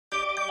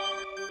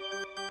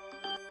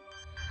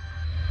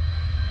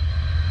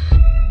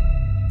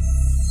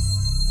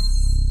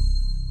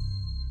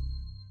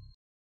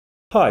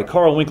Hi,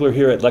 Carl Winkler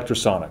here at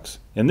Lectrosonics.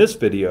 In this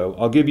video,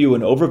 I'll give you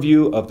an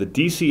overview of the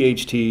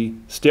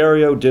DCHT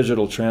stereo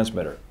digital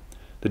transmitter.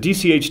 The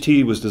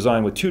DCHT was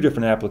designed with two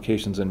different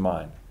applications in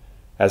mind,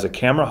 as a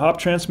camera hop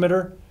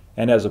transmitter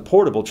and as a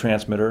portable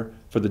transmitter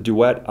for the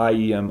Duet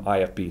IEM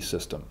IFB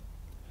system.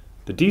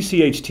 The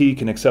DCHT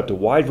can accept a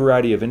wide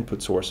variety of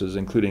input sources,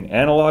 including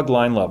analog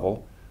line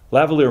level,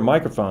 lavalier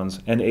microphones,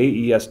 and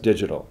AES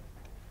digital.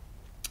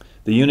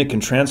 The unit can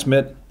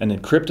transmit an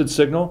encrypted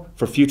signal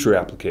for future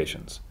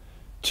applications.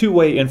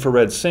 Two-way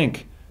infrared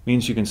sync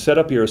means you can set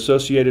up your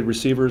associated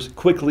receivers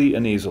quickly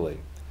and easily.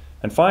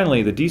 And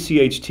finally, the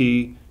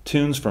DCHT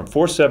tunes from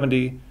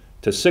 470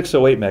 to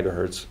 608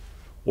 MHz,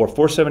 or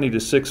 470 to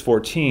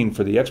 614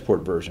 for the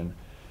export version,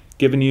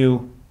 giving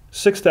you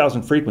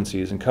 6,000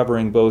 frequencies and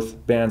covering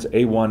both bands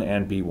A1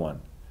 and B1.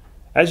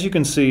 As you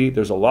can see,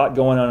 there's a lot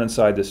going on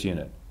inside this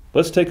unit.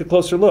 Let's take a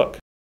closer look.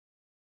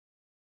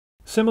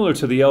 Similar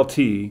to the LT,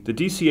 the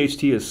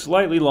DCHT is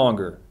slightly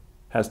longer,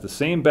 has the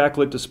same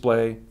backlit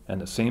display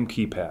and the same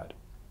keypad.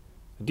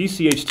 The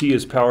DCHT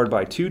is powered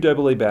by two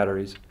AA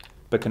batteries,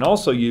 but can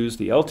also use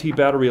the LT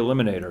battery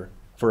eliminator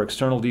for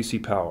external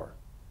DC power.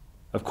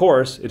 Of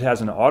course, it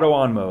has an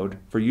auto-on mode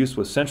for use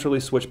with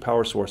centrally switched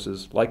power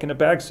sources like in a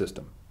bag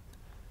system.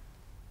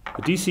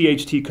 The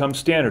DCHT comes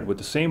standard with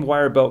the same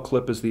wire belt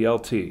clip as the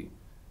LT,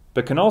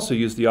 but can also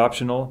use the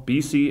optional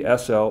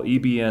BC/SL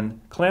EBN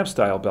clamp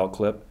style belt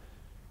clip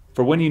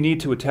for when you need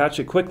to attach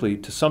it quickly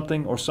to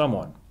something or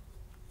someone.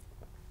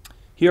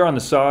 Here on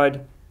the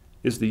side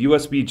is the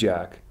USB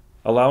jack,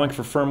 allowing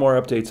for firmware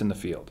updates in the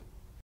field.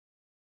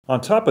 On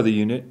top of the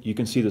unit, you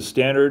can see the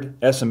standard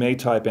SMA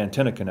type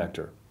antenna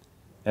connector,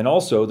 and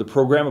also the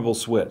programmable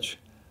switch.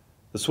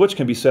 The switch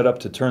can be set up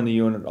to turn the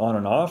unit on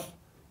and off,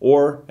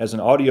 or as an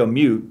audio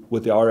mute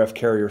with the RF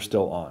carrier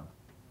still on.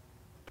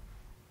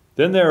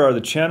 Then there are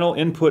the channel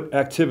input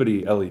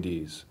activity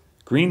LEDs,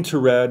 green to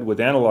red with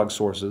analog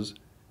sources,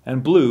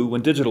 and blue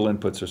when digital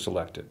inputs are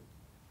selected.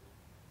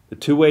 The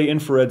two-way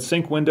infrared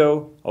sync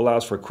window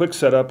allows for quick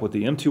setup with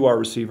the M2R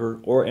receiver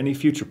or any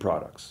future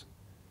products.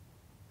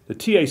 The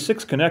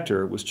TA6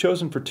 connector was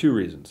chosen for two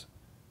reasons.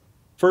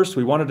 First,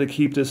 we wanted to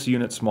keep this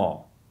unit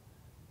small.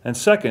 And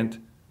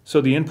second,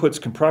 so the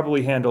inputs can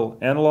properly handle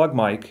analog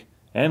mic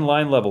and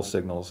line level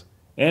signals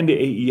and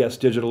the AES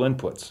digital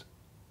inputs.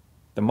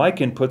 The mic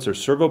inputs are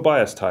servo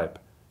bias type,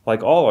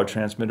 like all our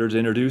transmitters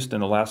introduced in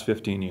the last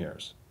 15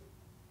 years.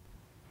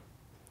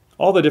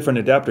 All the different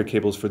adapter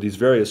cables for these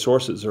various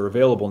sources are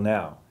available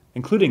now,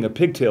 including a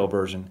pigtail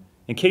version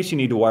in case you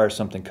need to wire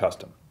something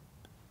custom.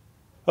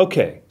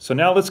 Okay, so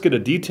now let's get a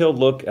detailed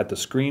look at the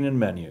screen and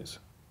menus.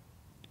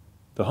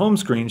 The home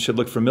screen should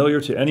look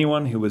familiar to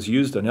anyone who has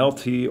used an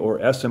LT or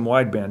SM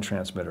wideband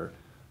transmitter,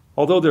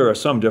 although there are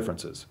some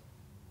differences.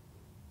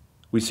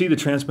 We see the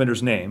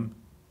transmitter's name.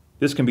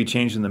 This can be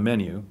changed in the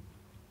menu,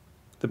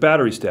 the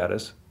battery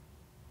status,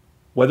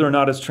 whether or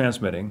not it's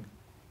transmitting,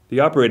 the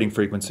operating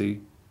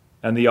frequency,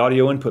 and the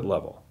audio input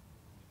level.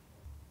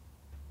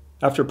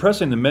 After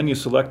pressing the menu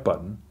select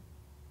button,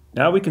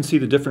 now we can see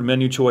the different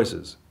menu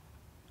choices.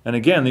 And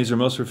again, these are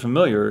mostly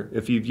familiar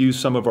if you've used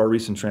some of our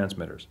recent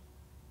transmitters.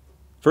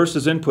 First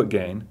is input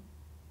gain,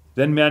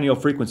 then manual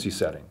frequency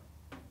setting.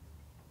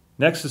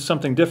 Next is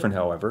something different,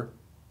 however,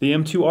 the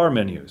M2R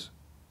menus.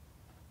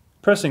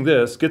 Pressing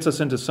this gets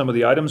us into some of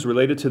the items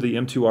related to the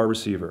M2R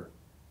receiver.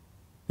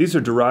 These are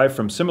derived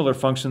from similar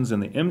functions in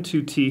the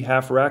M2T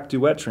half-rack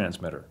Duet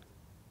transmitter.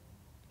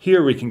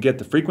 Here we can get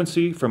the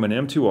frequency from an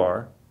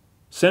M2R,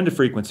 send a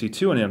frequency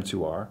to an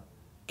M2R,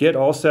 get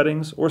all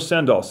settings or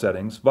send all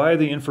settings via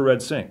the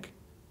infrared sync.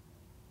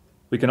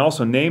 We can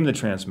also name the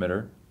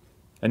transmitter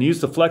and use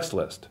the flex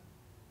list.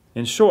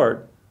 In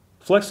short,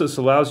 flex list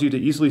allows you to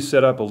easily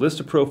set up a list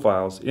of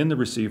profiles in the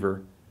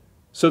receiver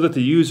so that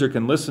the user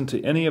can listen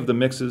to any of the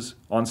mixes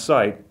on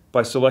site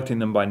by selecting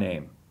them by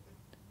name.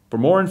 For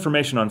more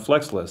information on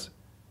flex list,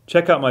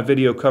 check out my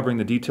video covering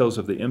the details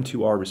of the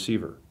M2R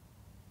receiver.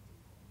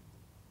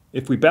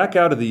 If we back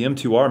out of the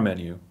M2R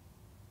menu,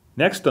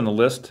 next on the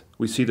list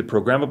we see the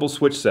programmable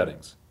switch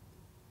settings.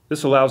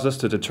 This allows us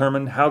to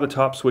determine how the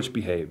top switch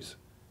behaves.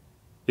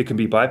 It can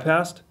be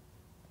bypassed,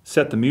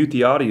 set to mute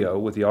the audio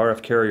with the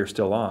RF carrier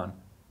still on,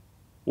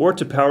 or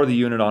to power the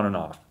unit on and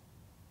off.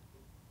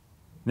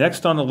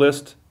 Next on the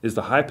list is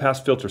the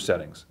high-pass filter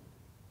settings,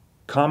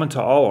 common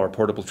to all our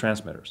portable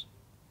transmitters.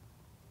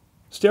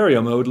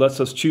 Stereo mode lets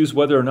us choose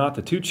whether or not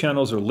the two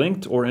channels are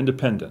linked or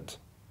independent.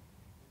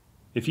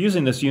 If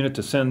using this unit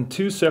to send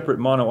two separate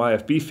mono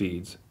IFB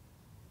feeds,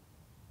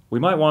 we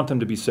might want them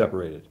to be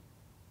separated,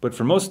 but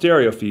for most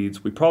stereo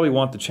feeds, we probably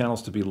want the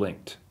channels to be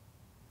linked.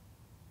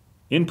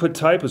 Input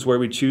type is where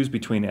we choose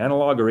between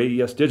analog or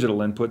AES digital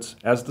inputs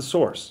as the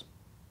source.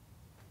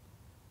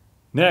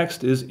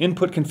 Next is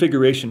input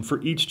configuration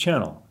for each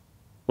channel,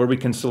 where we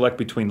can select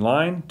between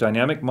line,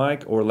 dynamic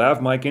mic, or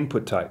lav mic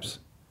input types.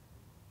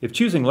 If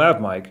choosing lav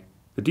mic,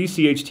 the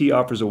DCHT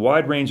offers a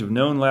wide range of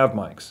known lav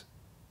mics.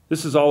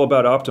 This is all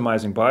about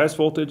optimizing bias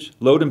voltage,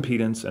 load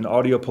impedance, and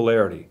audio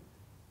polarity.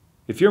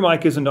 If your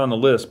mic isn't on the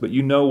list but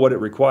you know what it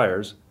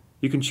requires,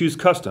 you can choose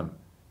custom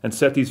and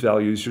set these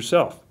values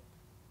yourself.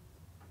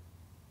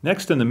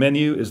 Next in the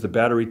menu is the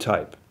battery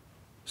type,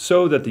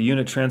 so that the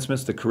unit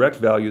transmits the correct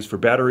values for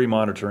battery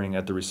monitoring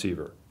at the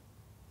receiver.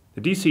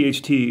 The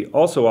DCHT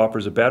also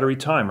offers a battery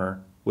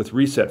timer with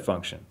reset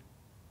function.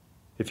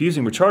 If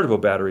using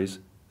rechargeable batteries,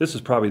 this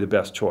is probably the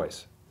best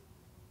choice.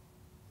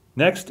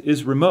 Next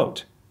is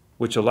remote,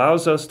 which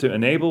allows us to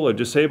enable or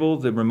disable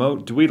the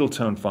remote Duet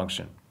tone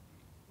function.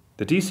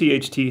 The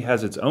DCHT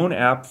has its own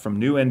app from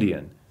New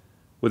Indian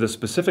with a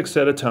specific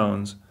set of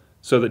tones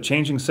so that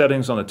changing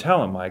settings on the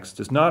talent mics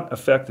does not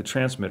affect the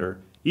transmitter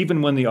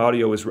even when the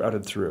audio is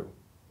routed through.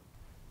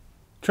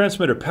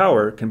 Transmitter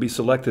power can be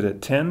selected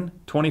at 10,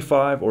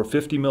 25, or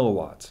 50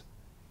 milliwatts.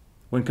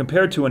 When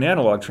compared to an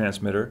analog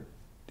transmitter,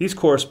 these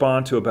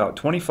correspond to about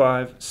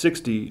 25,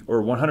 60,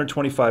 or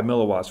 125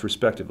 milliwatts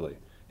respectively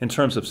in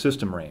terms of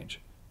system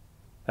range.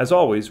 As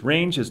always,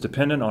 range is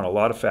dependent on a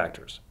lot of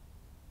factors.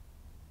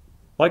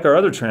 Like our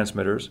other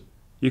transmitters,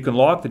 you can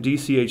lock the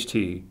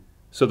DCHT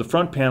so the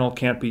front panel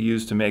can't be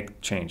used to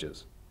make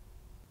changes.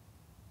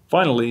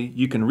 Finally,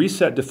 you can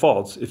reset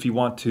defaults if you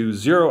want to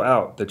zero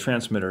out the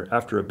transmitter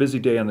after a busy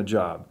day on the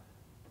job,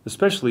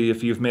 especially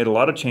if you've made a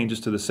lot of changes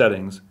to the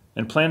settings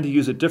and plan to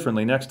use it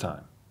differently next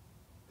time.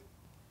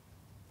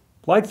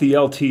 Like the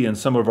LT and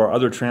some of our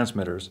other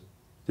transmitters,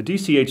 the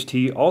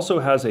DCHT also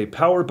has a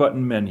power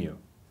button menu.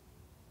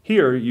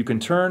 Here you can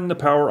turn the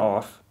power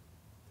off,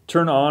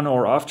 turn on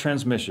or off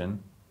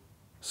transmission,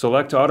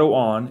 select auto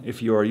on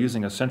if you are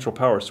using a central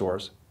power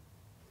source,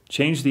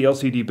 change the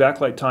LCD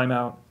backlight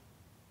timeout,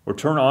 or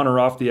turn on or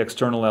off the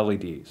external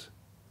LEDs.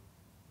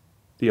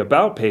 The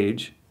About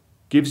page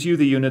gives you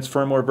the unit's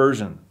firmware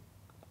version.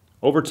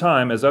 Over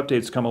time, as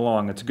updates come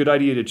along, it's a good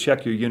idea to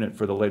check your unit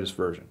for the latest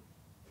version.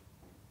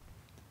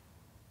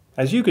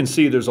 As you can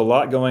see, there's a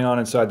lot going on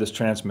inside this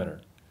transmitter,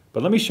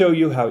 but let me show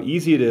you how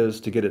easy it is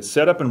to get it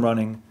set up and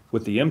running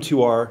with the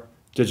M2R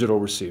digital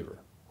receiver.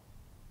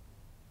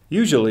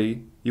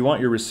 Usually, you want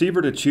your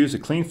receiver to choose a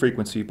clean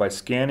frequency by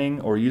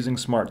scanning or using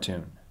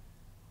SmartTune.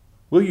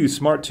 We'll use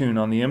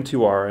SmartTune on the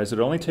M2R as it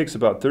only takes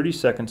about 30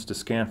 seconds to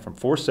scan from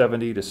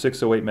 470 to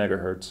 608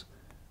 MHz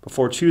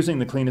before choosing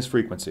the cleanest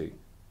frequency.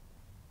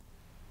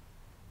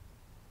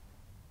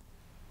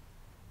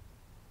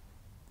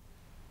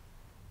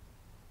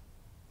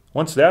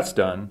 Once that's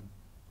done,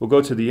 we'll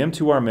go to the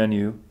M2R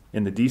menu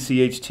in the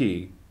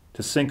DCHT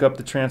to sync up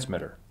the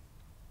transmitter.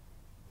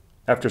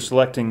 After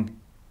selecting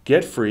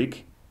Get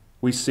Freak,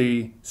 we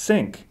see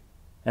Sync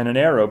and an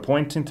arrow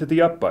pointing to the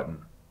Up button.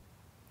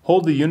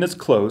 Hold the units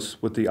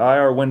close with the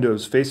IR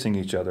windows facing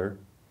each other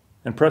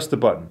and press the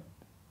button.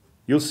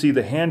 You'll see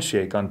the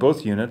handshake on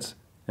both units,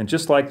 and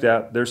just like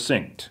that, they're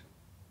synced.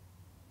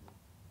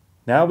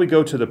 Now we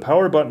go to the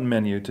Power button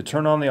menu to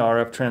turn on the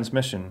RF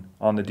transmission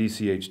on the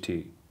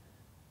DCHT.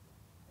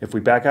 If we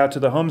back out to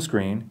the home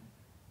screen,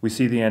 we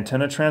see the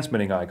antenna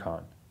transmitting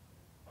icon.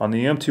 On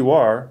the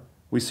M2R,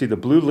 we see the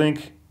blue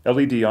link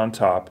LED on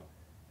top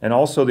and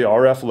also the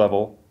RF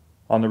level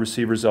on the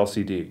receiver's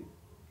LCD.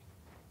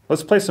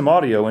 Let's play some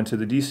audio into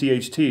the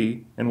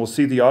DCHT and we'll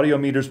see the audio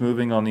meters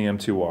moving on the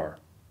M2R.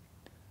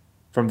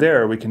 From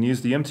there, we can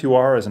use the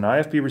M2R as an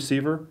IFB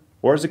receiver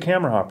or as a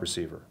camera hop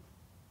receiver.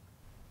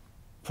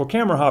 For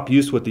camera hop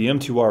use with the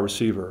M2R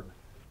receiver,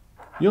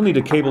 you'll need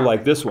a cable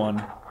like this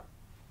one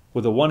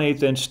with a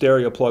 1/8 inch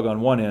stereo plug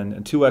on one end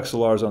and two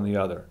XLRs on the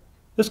other.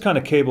 This kind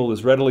of cable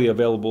is readily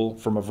available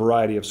from a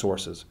variety of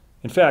sources.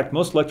 In fact,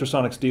 most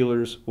Lectrosonics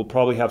dealers will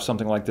probably have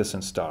something like this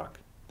in stock.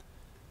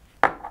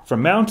 For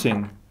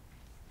mounting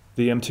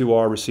the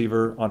M2R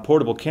receiver on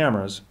portable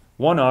cameras,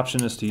 one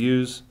option is to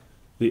use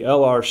the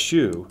LR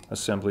shoe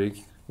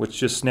assembly, which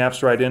just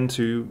snaps right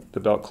into the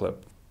belt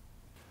clip.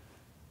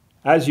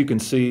 As you can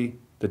see,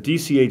 the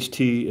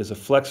DCHT is a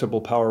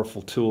flexible,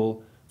 powerful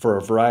tool for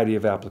a variety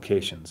of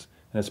applications,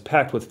 and it's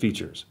packed with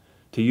features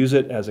to use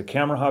it as a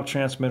camera hop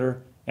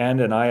transmitter and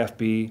an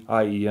IFB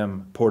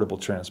IEM portable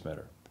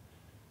transmitter.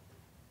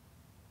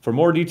 For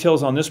more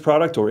details on this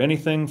product or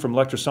anything from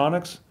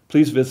Lectrosonics,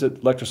 please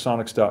visit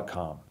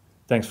lectrosonics.com.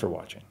 Thanks for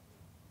watching.